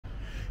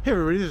Hey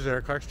everybody, this is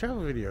Eric Clark's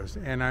Travel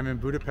Videos, and I'm in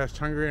Budapest,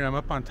 Hungary, and I'm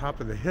up on top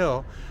of the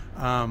hill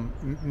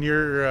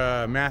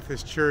near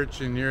Mathis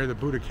Church and near the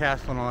Buda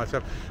Castle and all that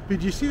stuff. But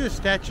do you see this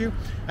statue?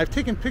 I've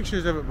taken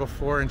pictures of it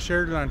before and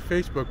shared it on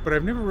Facebook, but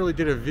I've never really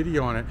did a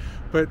video on it.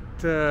 But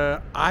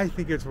I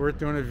think it's worth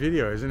doing a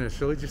video. Isn't it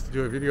silly just to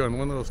do a video on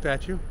one little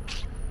statue?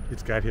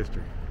 It's got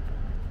history.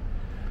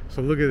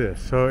 So look at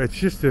this. So it's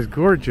just this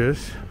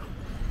gorgeous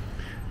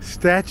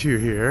statue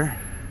here.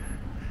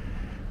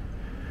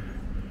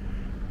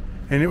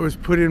 And it was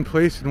put in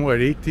place in what,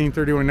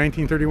 1831,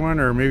 1931,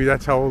 or maybe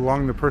that's how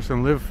long the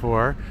person lived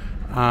for.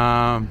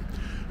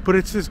 But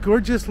it's this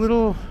gorgeous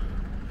little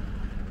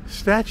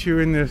statue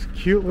in this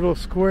cute little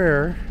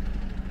square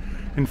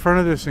in front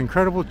of this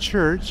incredible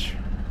church.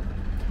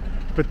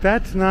 But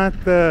that's not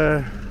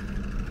the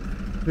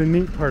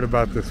neat part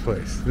about this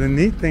place. The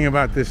neat thing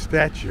about this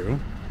statue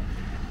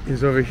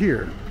is over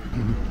here.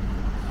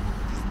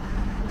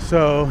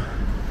 So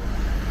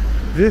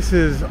this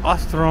is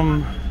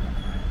Ostrom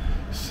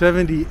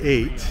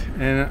 78,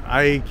 and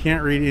I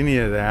can't read any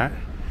of that,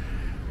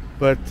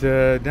 but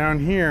down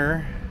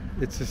here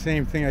it's the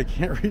same thing. I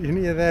can't read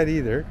any of that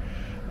either.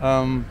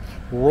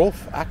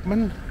 Rolf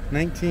Ackman,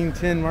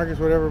 1910, Marcus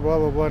whatever, blah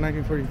blah blah,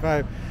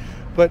 1945.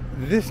 But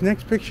this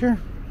next picture,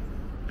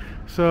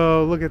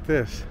 so look at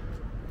this.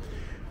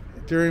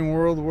 During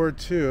World War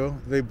II,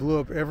 they blew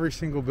up every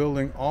single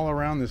building all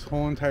around this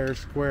whole entire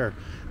square.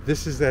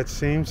 This is that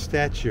same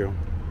statue.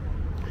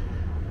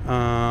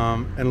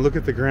 And look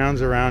at the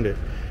grounds around it.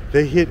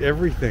 They hit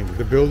everything.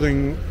 The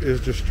building is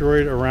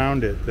destroyed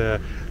around it. The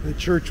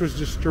church was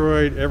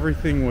destroyed.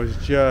 Everything was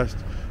just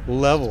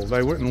leveled.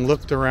 I went and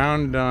looked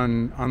around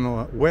on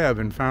the web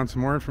and found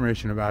some more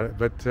information about it.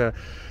 But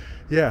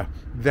yeah,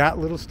 that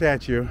little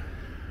statue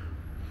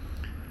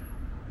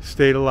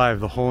stayed alive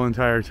the whole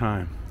entire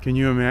time. Can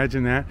you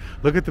imagine that?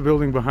 Look at the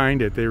building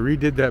behind it. They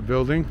redid that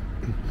building,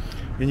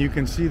 and you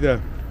can see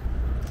the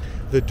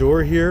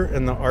door here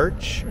and the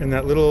arch and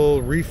that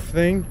little reef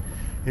thing,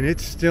 and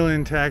it's still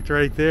intact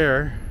right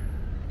there.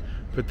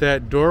 But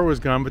that door was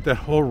gone, but that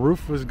whole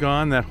roof was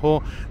gone.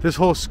 This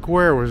whole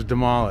square was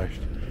demolished,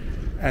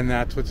 and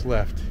that's what's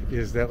left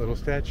is that little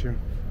statue.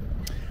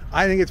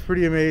 I think it's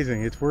pretty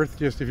amazing. It's worth,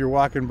 just if you're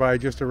walking by,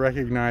 just to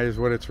recognize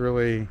what it's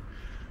really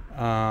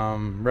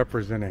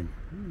representing,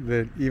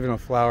 that even a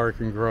flower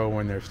can grow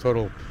when there's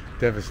total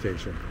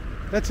devastation.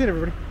 That's it,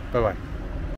 everybody. Bye bye.